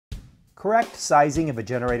Correct sizing of a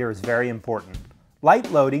generator is very important.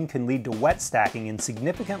 Light loading can lead to wet stacking and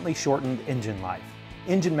significantly shortened engine life.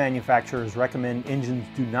 Engine manufacturers recommend engines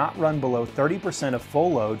do not run below 30% of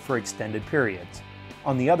full load for extended periods.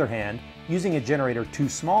 On the other hand, using a generator too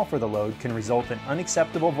small for the load can result in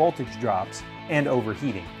unacceptable voltage drops and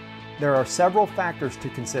overheating. There are several factors to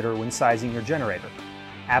consider when sizing your generator.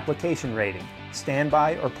 Application rating,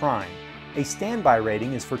 standby or prime. A standby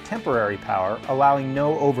rating is for temporary power, allowing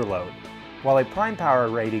no overload, while a prime power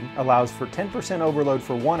rating allows for 10% overload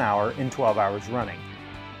for 1 hour in 12 hours running.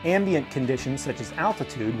 Ambient conditions such as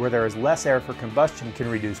altitude, where there is less air for combustion, can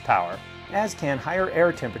reduce power, as can higher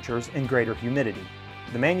air temperatures and greater humidity.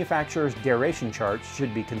 The manufacturer's duration charts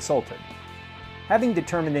should be consulted. Having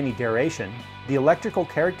determined any duration, the electrical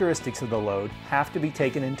characteristics of the load have to be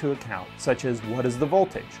taken into account, such as what is the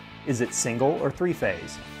voltage? Is it single or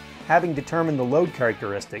three-phase? Having determined the load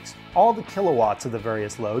characteristics, all the kilowatts of the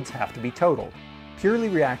various loads have to be totaled. Purely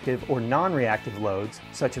reactive or non-reactive loads,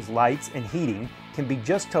 such as lights and heating, can be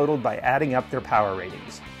just totaled by adding up their power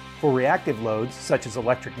ratings. For reactive loads, such as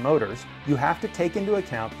electric motors, you have to take into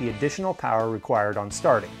account the additional power required on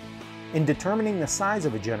starting. In determining the size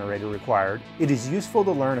of a generator required, it is useful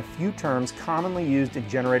to learn a few terms commonly used in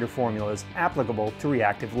generator formulas applicable to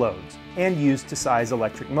reactive loads, and used to size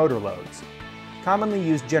electric motor loads. Commonly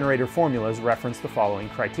used generator formulas reference the following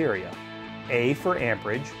criteria: A for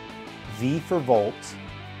amperage, V for volts,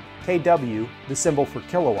 kW, the symbol for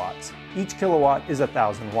kilowatts. Each kilowatt is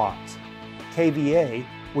 1,000 watts. kVA,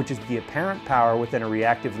 which is the apparent power within a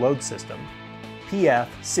reactive load system. PF,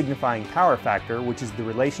 signifying power factor, which is the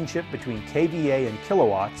relationship between kVA and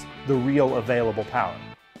kilowatts, the real available power.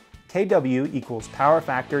 kW equals power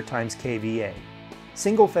factor times kVA.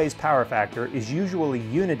 Single-phase power factor is usually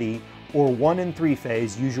unity, or 1 in 3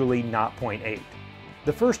 phase, usually not 0.8.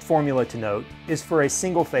 The first formula to note is for a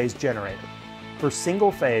single-phase generator. For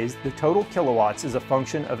single-phase, the total kilowatts is a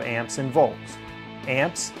function of amps and volts.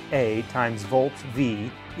 Amps, A, times volts,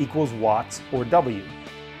 V, equals watts, or W.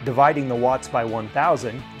 Dividing the watts by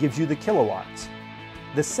 1,000 gives you the kilowatts.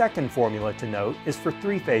 The second formula to note is for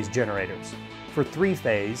three-phase generators. For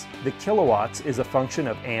three-phase, the kilowatts is a function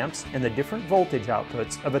of amps and the different voltage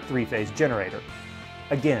outputs of a three-phase generator.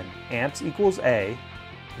 Again, amps equals A,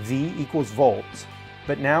 V equals volts,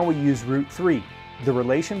 but now we use root 3, the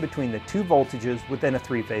relation between the two voltages within a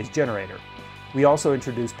three-phase generator. We also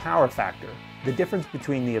introduce power factor, the difference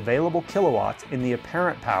between the available kilowatts and the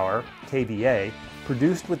apparent power, kVA,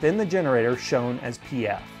 produced within the generator, shown as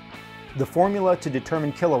PF. The formula to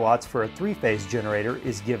determine kilowatts for a three-phase generator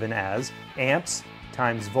is given as amps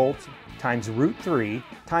times volts times root 3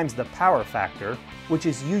 times the power factor, which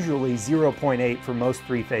is usually 0.8 for most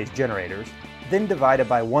three-phase generators, then divided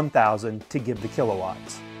by 1,000 to give the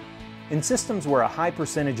kilowatts. In systems where a high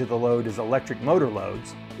percentage of the load is electric motor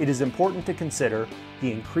loads, it is important to consider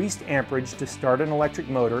the increased amperage to start an electric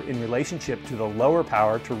motor in relationship to the lower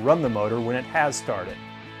power to run the motor when it has started.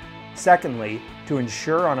 Secondly, to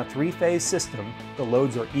ensure on a three-phase system, the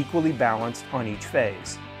loads are equally balanced on each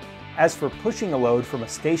phase. As for pushing a load from a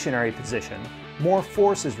stationary position, more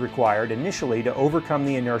force is required initially to overcome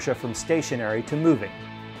the inertia from stationary to moving.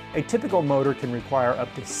 A typical motor can require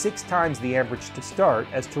up to 6 times the amperage to start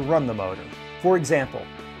as to run the motor. For example,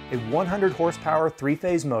 a 100 horsepower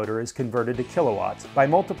three-phase motor is converted to kilowatts by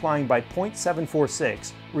multiplying by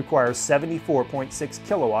 0.746, requires 74.6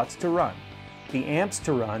 kilowatts to run. The amps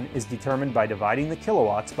to run is determined by dividing the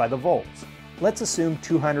kilowatts by the volts. Let's assume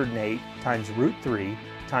 208 times root 3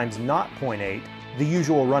 times 0.8, the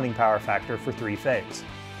usual running power factor for three-phase.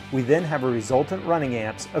 We then have a resultant running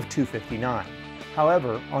amps of 259.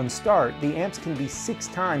 However, on start, the amps can be 6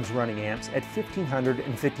 times running amps at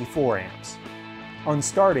 1,554 amps. On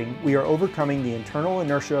starting, we are overcoming the internal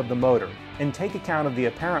inertia of the motor and take account of the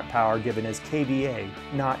apparent power given as kVA,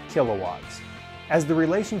 not kilowatts. As the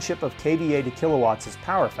relationship of kVA to kilowatts is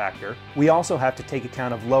power factor, we also have to take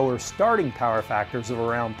account of lower starting power factors of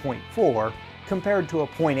around 0.4 compared to a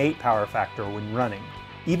 0.8 power factor when running.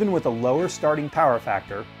 Even with a lower starting power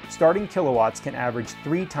factor, starting kilowatts can average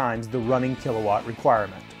 3 times the running kilowatt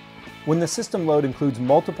requirement. When the system load includes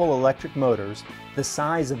multiple electric motors, the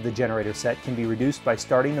size of the generator set can be reduced by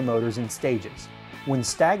starting the motors in stages. When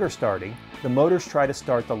stagger starting, the motors try to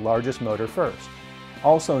start the largest motor first.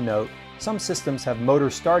 Also note, some systems have motor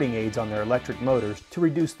starting aids on their electric motors to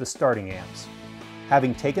reduce the starting amps.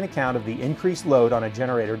 Having taken account of the increased load on a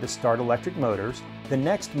generator to start electric motors, the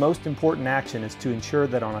next most important action is to ensure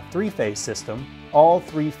that on a three-phase system, all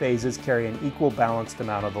 3 phases carry an equal balanced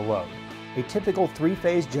amount of the load. A typical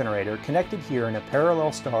three-phase generator connected here in a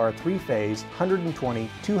parallel star three-phase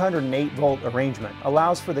 120-208 volt arrangement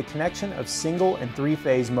allows for the connection of single and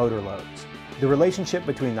three-phase motor loads. The relationship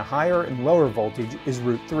between the higher and lower voltage is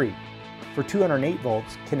 √3. For 208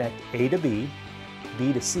 volts, connect A to B,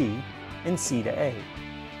 B to C, and C to A.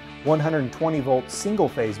 120 volt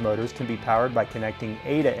single-phase motors can be powered by connecting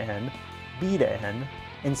A to N, B to N,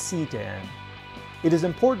 and C to N. It is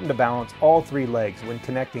important to balance all three legs when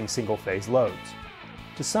connecting single-phase loads.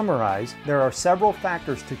 To summarize, there are several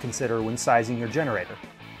factors to consider when sizing your generator.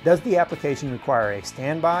 Does the application require a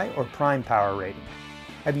standby or prime power rating?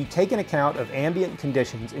 Have you taken account of ambient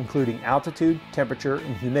conditions including altitude, temperature,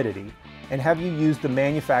 and humidity? And have you used the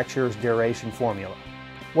manufacturer's duration formula?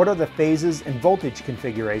 What are the phases and voltage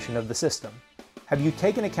configuration of the system? Have you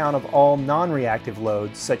taken account of all non-reactive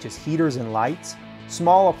loads such as heaters and lights?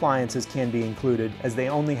 Small appliances can be included as they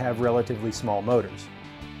only have relatively small motors.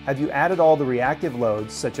 Have you added all the reactive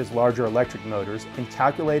loads such as larger electric motors and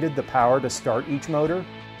calculated the power to start each motor?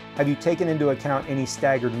 Have you taken into account any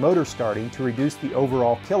staggered motor starting to reduce the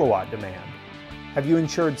overall kilowatt demand? Have you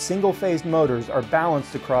ensured single-phase motors are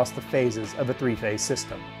balanced across the phases of a three-phase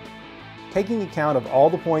system? Taking account of all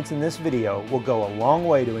the points in this video will go a long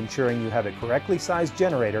way to ensuring you have a correctly sized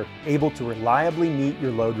generator able to reliably meet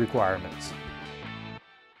your load requirements.